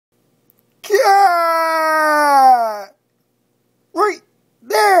Yeah! Right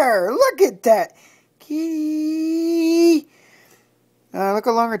there! Look at that! Kitty! Look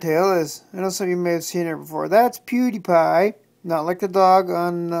how long her tail is. I know some of you may have seen her before. That's PewDiePie. Not like the dog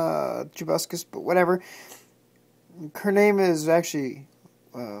on Chubuscus, but whatever. Her name is actually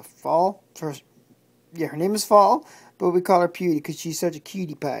Fall. Yeah, her name is Fall, but we call her Pewdie because she's such a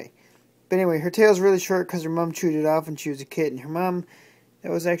cutie pie. But anyway, her tail's really short because her mom chewed it off when she was a kid. And her mom,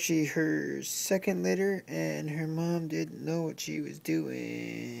 that was actually her second litter, and her mom didn't know what she was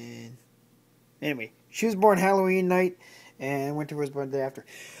doing. Anyway, she was born Halloween night, and Winter was born the day after.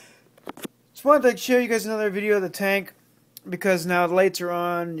 Just wanted to show you guys another video of the tank, because now the lights are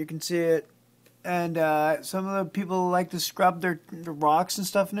on, you can see it. And some of the people like to scrub the rocks and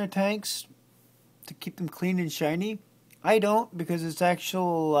stuff in their tanks to keep them clean and shiny. I don't, because it's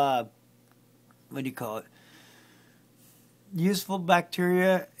actual, what do you call it? Useful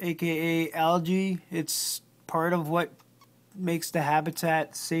bacteria, aka algae. It's part of what makes the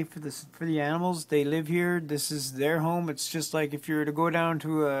habitat safe for the animals. They live here. This is their home. It's just like if you were to go down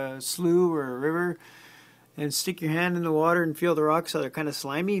to a slough or a river and stick your hand in the water and feel the rocks, how they're kind of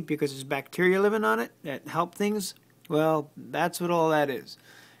slimy because there's bacteria living on it that help things. Well, that's what all that is.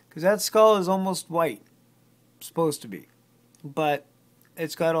 Because that skull is almost white, supposed to be, but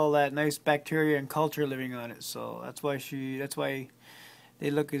it's got all that nice bacteria and culture living on it. So that's why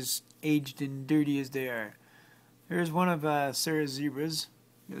they look as aged and dirty as they are. Here's one of Sarah's zebras.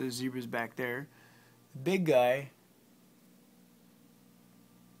 There's zebras back there. The big guy,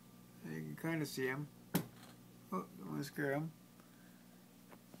 you can kind of see him. Oh, don't want to scare him.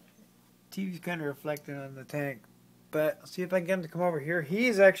 TV's kind of reflecting on the tank. But I'll see if I can get him to come over here. He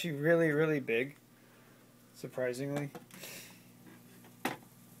is actually really, really big. Surprisingly.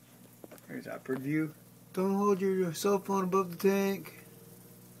 There's upward view. Don't hold your cell phone above the tank.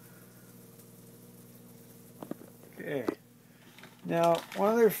 Okay. Now,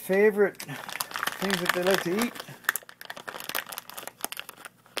 one of their favorite things that they like to eat.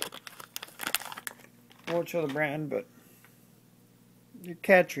 I won't show the brand, but your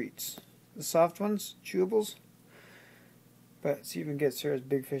cat treats. The soft ones, chewables. But see if we can get Sarah's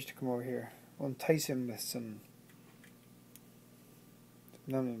big fish to come over here. We'll entice him with some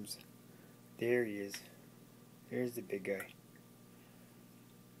num-nums. There he is. There's the big guy.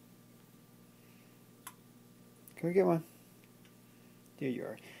 Can we get one? There you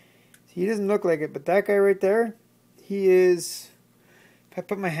are. See, he doesn't look like it, but that guy right there, he is... If I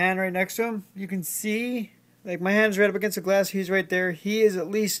put my hand right next to him, you can see, like my hand's right up against the glass, he's right there. He is at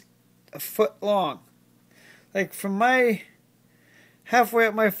least a foot long. Like from my halfway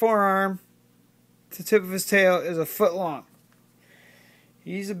up my forearm to the tip of his tail is a foot long.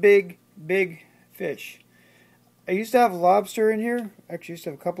 He's a big, big fish. I used to have lobster in here. Actually, used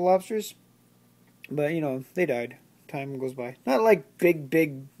to have a couple lobsters. But, you know, they died. Time goes by. Not like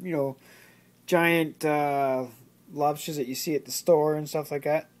big, you know, giant lobsters that you see at the store and stuff like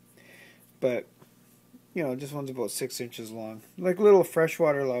that. But, you know, just one's about 6 inches long. Like little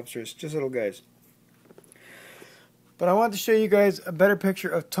freshwater lobsters. Just little guys. But I wanted to show you guys a better picture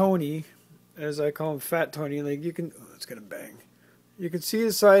of Tony. As I call him, Fat Tony. Like, you can... Oh, it's gonna bang. You can see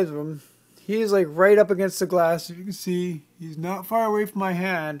the size of him. He is like right up against the glass. If you can see, he's not far away from my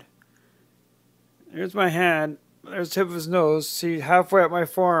hand. There's my hand. There's the tip of his nose. See, halfway up my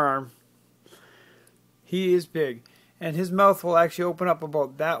forearm. He is big. And his mouth will actually open up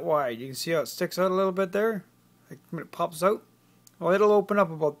about that wide. You can see how it sticks out a little bit there? Like when it pops out? Well, it'll open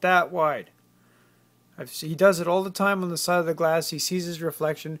up about that wide. He does it all the time on the side of the glass. He sees his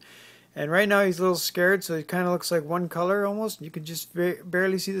reflection. And right now he's a little scared, so he kind of looks like one color almost. You can just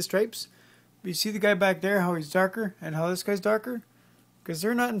barely see the stripes. But you see the guy back there, how he's darker, and how this guy's darker? Because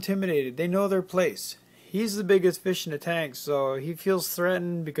they're not intimidated. They know their place. He's the biggest fish in the tank, so he feels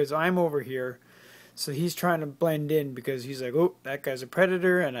threatened because I'm over here. So he's trying to blend in because he's like, oh, that guy's a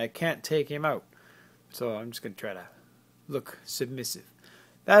predator and I can't take him out. So I'm just going to try to look submissive.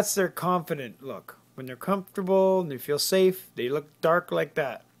 That's their confident look. When they're comfortable and they feel safe, they look dark like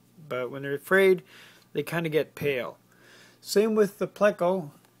that. But when they're afraid, they kind of get pale. Same with the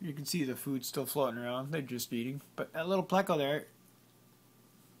pleco. You can see the food still floating around. They're just eating. But that little pleco there,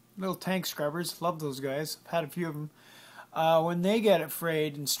 little tank scrubbers, love those guys. I've had a few of them. When they get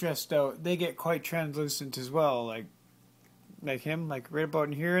afraid and stressed out, they get quite translucent as well. Like him, like right about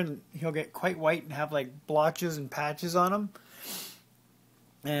in here, and he'll get quite white and have like blotches and patches on him.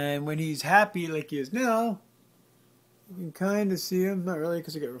 And when he's happy, like he is now, you can kind of see him. Not really,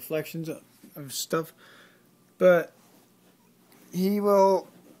 because I get reflections of stuff. But he will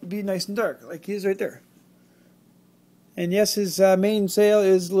be nice and dark, like he is right there. And yes, his main sail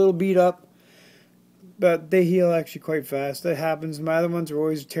is a little beat up. but they heal actually quite fast. That happens. My other ones are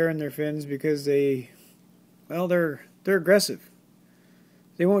always tearing their fins because they're aggressive.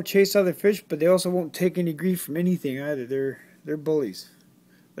 They won't chase other fish, but they also won't take any grief from anything either. They're bullies.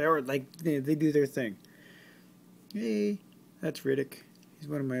 They do their thing. Hey, that's Riddick. He's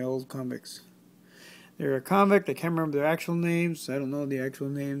one of my old convicts. They're a convict. I can't remember their actual names. I don't know the actual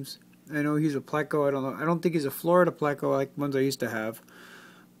names. I know he's a pleco. I don't know. I don't think he's a Florida pleco like ones I used to have.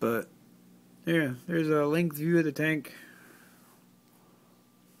 But yeah, there's a length view of the tank.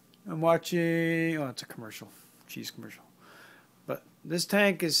 I'm watching. Oh, it's a commercial, cheese commercial. But this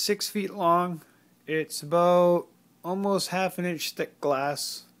tank is 6 feet long. It's about almost half an inch thick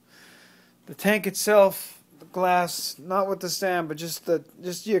glass. The tank itself, the glass, not with the stand, but just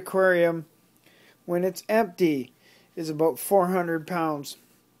the aquarium, when it's empty, is about 400 pounds.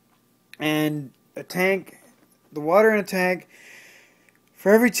 And a tank, the water in a tank,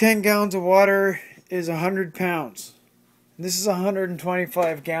 for every 10 gallons of water is 100 pounds. And this is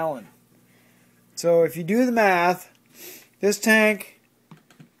 125 gallon. So if you do the math, this tank,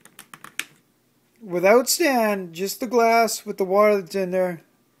 without stand, just the glass with the water that's in there,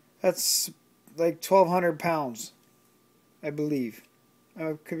 that's like 1,200 pounds, I believe.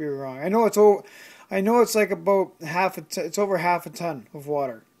 I could be wrong. I know it's like about it's over half a ton of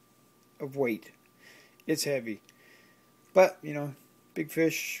water, of weight. It's heavy, but you know, big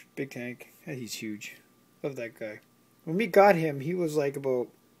fish, big tank. He's huge. Love that guy. When we got him, he was like about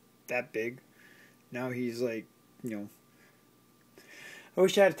that big. Now he's like, you know. I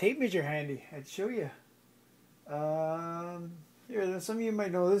wish I had a tape measure handy. I'd show you. Here, some of you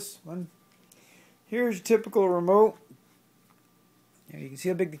might know this one. Here's a typical remote. You can see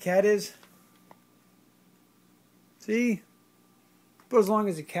how big the cat is. See? About as long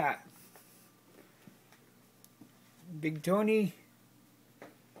as a cat. Big Tony.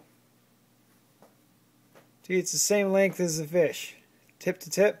 See, it's the same length as the fish. Tip to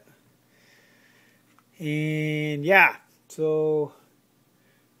tip. And yeah, so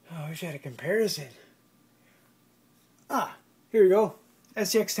I wish I had a comparison. Here we go.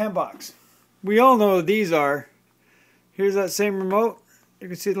 SCX-10 box. We all know what these are. Here's that same remote. You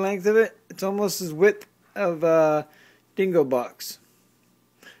can see the length of it. It's almost as width of Dingo box.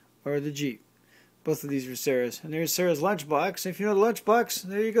 Or the Jeep. Both of these are Sarah's. And there's Sarah's lunchbox. If you know the lunchbox,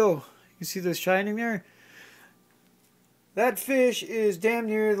 there you go. You can see those shining there. That fish is damn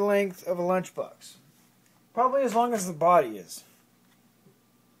near the length of a lunchbox. Probably as long as the body is.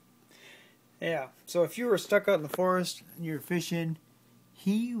 Yeah, so if you were stuck out in the forest and you were fishing,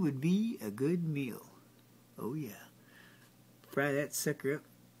 he would be a good meal. Oh yeah. Fry that sucker up.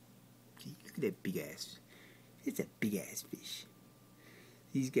 Gee, look at that big ass. It's a big ass fish.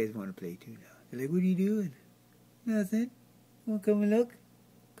 These guys want to play too now. They're like, what are you doing? Nothing. Want to come and look?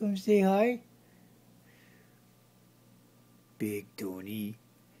 Come say hi? Big Tony.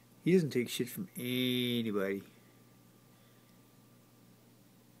 He doesn't take shit from anybody.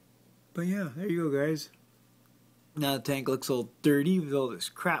 But yeah, there you go, guys. Now the tank looks all dirty with all this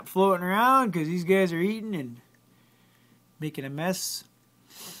crap floating around because these guys are eating and making a mess.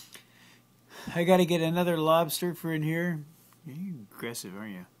 I gotta get another lobster for in here. You're aggressive,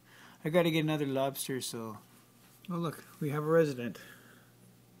 aren't you? I gotta get another lobster, so... Oh look, we have a resident.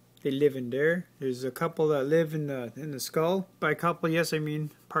 They live in there. There's a couple that live in the skull. By couple, yes, I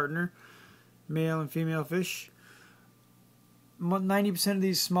mean partner. Male and female fish. 90% of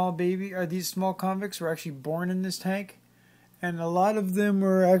these small convicts were actually born in this tank, and a lot of them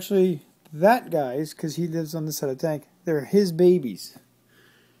were actually that guy's because he lives on this side of the tank. They're his babies,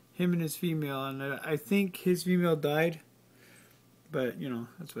 him and his female, and I think his female died, but you know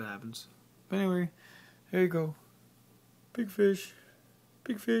that's what happens. But anyway, there you go, big fish,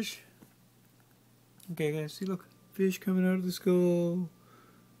 big fish. Okay, guys, see, look, fish coming out of the skull.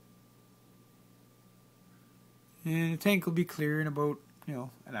 And the tank will be clear in about, you know,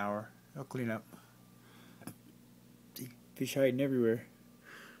 an hour. It'll clean up. See, fish hiding everywhere.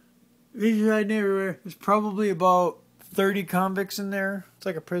 Fish hiding everywhere. There's probably about 30 convicts in there. It's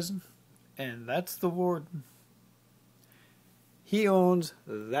like a prison. And that's the warden. He owns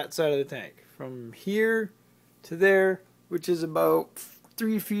that side of the tank. From here to there, which is about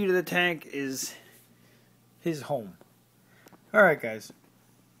 3 feet of the tank, is his home. Alright, guys.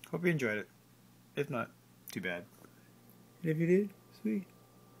 Hope you enjoyed it. If not, too bad. And if you did, sweet.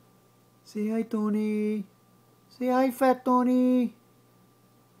 Say hi, Tony. Say hi, fat Tony.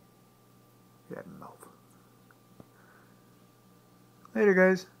 That mouth. Later,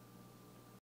 guys.